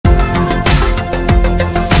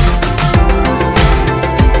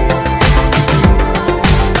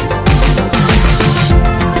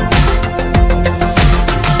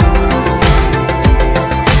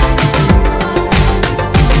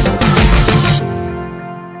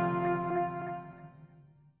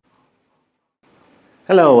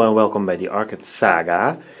Hello and welcome by the Orchid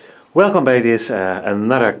Saga. Welcome by this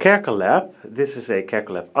another care collab. This is a care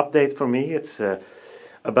collab update for me. It's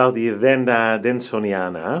about the vanda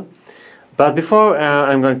Denisoniana. But before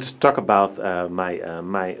I'm going to talk about my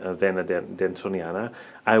vanda Denisoniana,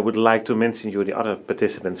 I would like to mention you the other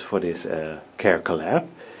participants for this care collab.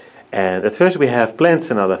 And at first we have Plants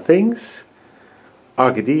and Other Things,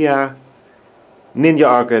 Orchidea, Ninja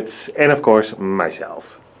Orchids, and of course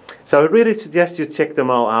myself. So I really suggest you check them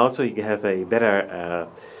all out so you can have a better,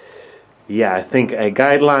 I think a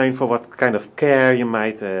guideline for what kind of care you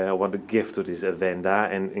might want to give to this vanda,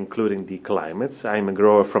 and including the climates. I'm a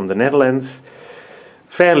grower from the Netherlands,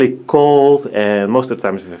 fairly cold and most of the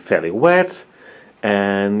times fairly wet.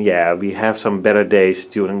 And yeah, we have some better days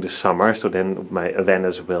during the summer, so then my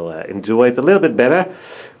vandas will enjoy it a little bit better.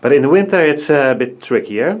 But in the winter it's a bit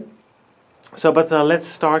trickier. So, but let's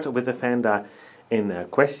start with the vanda in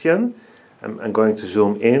question. I'm going to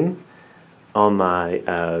zoom in on my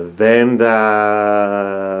vanda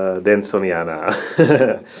Denisoniana.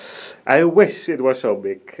 I wish it was so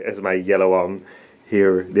big as my yellow one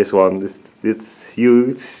here. This one, it's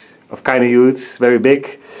huge, kind of huge, very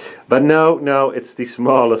big. But no, it's the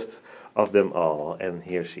smallest of them all. And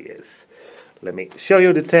here she is. Let me show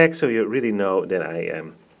you the tag so you really know that I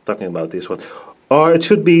am talking about this one. Or it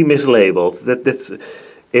should be mislabeled. That's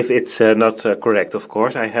if it's not correct, of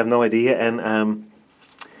course. I have no idea. And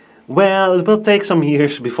well, it will take some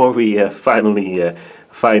years before we finally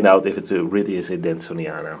find out if it really is a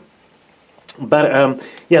Denisoniana. But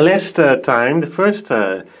last time, the first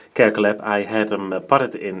care collab, I had them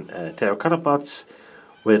potted in terracotta pots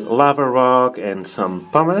with lava rock and some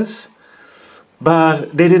pumice.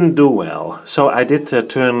 But they didn't do well, so I did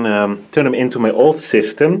turn them into my old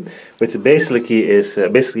system, which basically is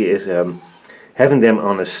having them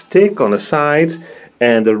on a stick on the side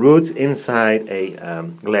and the roots inside a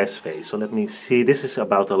glass vase. So let me see. This is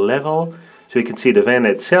about a level, so you can see the vanda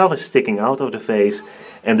itself is sticking out of the vase,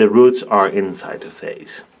 and the roots are inside the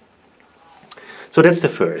vase. So that's the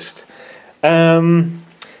first. I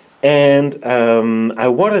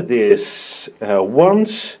water this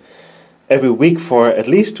once every week for at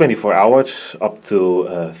least 24 hours, up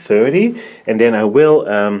to 30, and then I will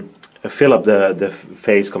fill up the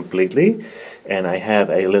vase completely. And I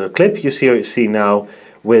have a little clip you see now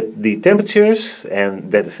with the temperatures,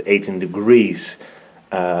 and that is 18 degrees,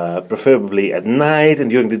 preferably at night, and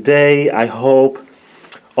during the day I hope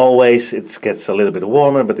always it gets a little bit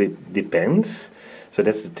warmer, but it depends. So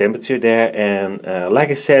that's the temperature there, and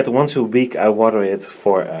like I said, once a week I water it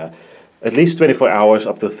for at least 24 hours,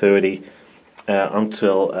 up to 30,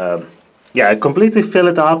 until I completely fill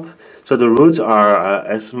it up so the roots are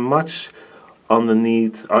as much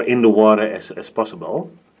underneath or in the water as possible.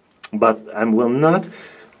 But I will not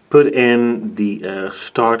put in the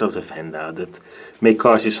start of the vanda. That may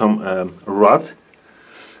cause you some rot.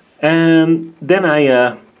 And then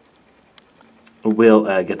I will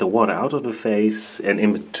get the water out of the vase, and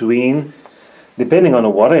in between, depending on the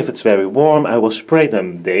water, if it's very warm, I will spray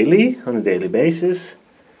them daily, on a daily basis.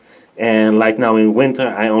 And like now in winter,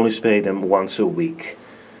 I only spray them once a week.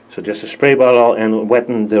 So just a spray bottle and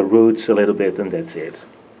wetten the roots a little bit, and that's it.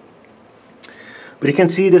 But you can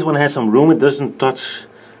see this one has some room. It doesn't touch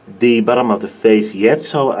the bottom of the vase yet,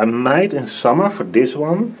 so I might in summer for this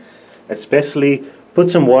one especially put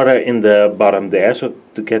some water in the bottom there, so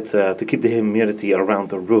to keep the humidity around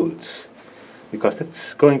the roots, because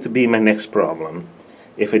that's going to be my next problem.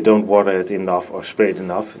 If I don't water it enough or spray it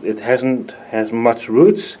enough, it has much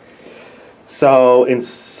roots. So in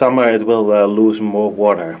summer it will lose more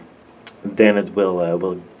water than it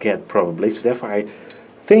will get probably. So therefore I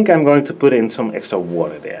think I'm going to put in some extra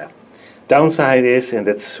water there. Downside is, and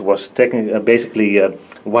that was basically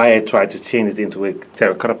why I tried to change it into a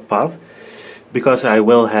terracotta pot, because I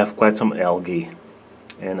will have quite some algae,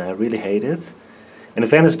 and I really hate it. And the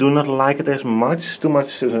vandas do not like it as much. Too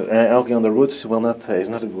much algae on the roots is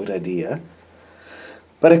not a good idea.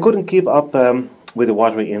 But I couldn't keep up with the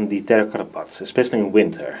watering in the terracotta pots, especially in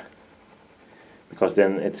winter, because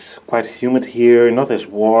then it's quite humid here, not as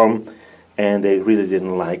warm, and they really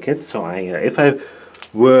didn't like it. So if I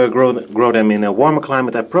were grow them in a warmer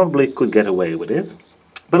climate, I probably could get away with it.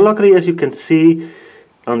 But luckily, as you can see,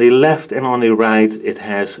 on the left and on the right, it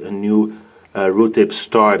has a new root tip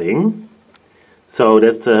starting. So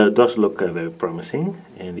that does look very promising,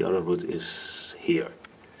 and the other root is here.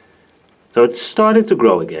 So it's starting to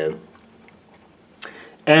grow again.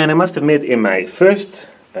 And I must admit, in my first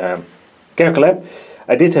care collab,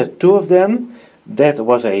 I did have two of them. That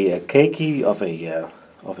was a keiki of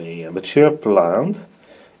a mature plant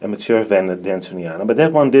a mature vanda Denisoniana, but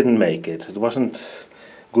that one didn't make it. It wasn't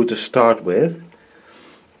good to start with,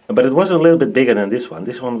 but it was a little bit bigger than this one.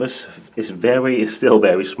 This one is still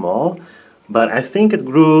very small, but I think it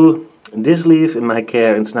grew this leaf in my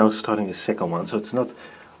care, and it's now starting a second one, so it's not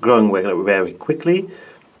growing very quickly,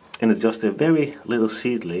 and it's just a very little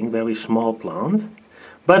seedling, very small plant,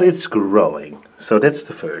 but it's growing. So that's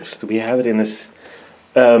the first. We have it in this,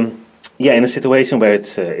 in a situation where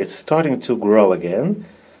it's starting to grow again.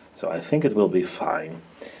 So I think it will be fine.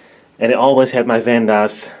 And I always had my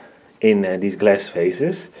vandas in these glass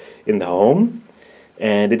vases in the home,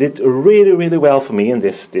 and they did really, really well for me in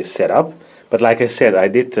this setup. But like I said, I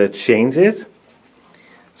did change it.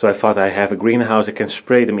 So I thought I have a greenhouse, I can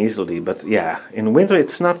spray them easily. But yeah, in winter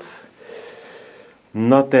it's not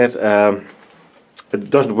that, it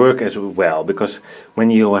doesn't work as well, because when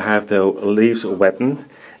you have the leaves wetted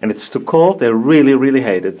and it's too cold, they really, really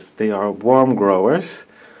hate it. They are warm growers,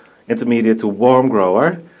 intermediate to warm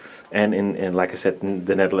grower. And in like I said, in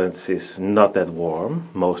the Netherlands is not that warm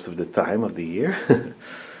most of the time of the year.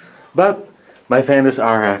 But my vandas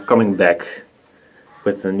are coming back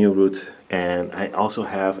with the new roots, and I also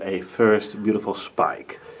have a first beautiful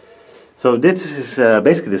spike. So this is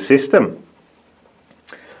basically the system.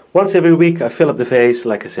 Once every week I fill up the vase,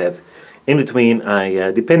 like I said. In between,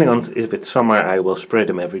 depending on if it's summer, I will spray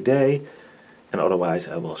them every day, and otherwise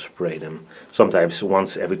I will spray them sometimes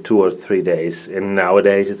once every 2 or 3 days. And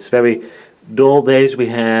nowadays it's very dull days we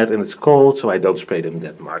had, and it's cold, so I don't spray them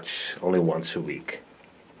that much, only once a week.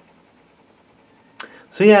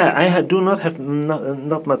 So yeah, I do not have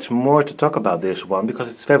not much more to talk about this one, because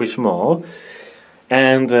it's very small.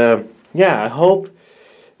 And yeah, I hope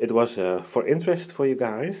it was for interest for you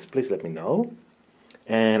guys. Please let me know.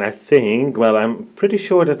 And I think, well, I'm pretty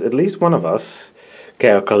sure that at least one of us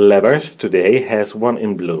collabs today has one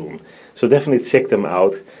in bloom. So definitely check them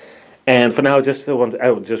out. And for now, I just want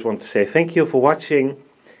to say thank you for watching.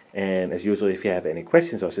 And as usual, if you have any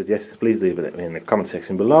questions or suggestions, please leave it in the comment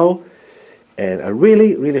section below. And I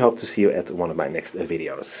really, really hope to see you at one of my next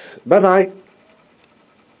videos. Bye bye!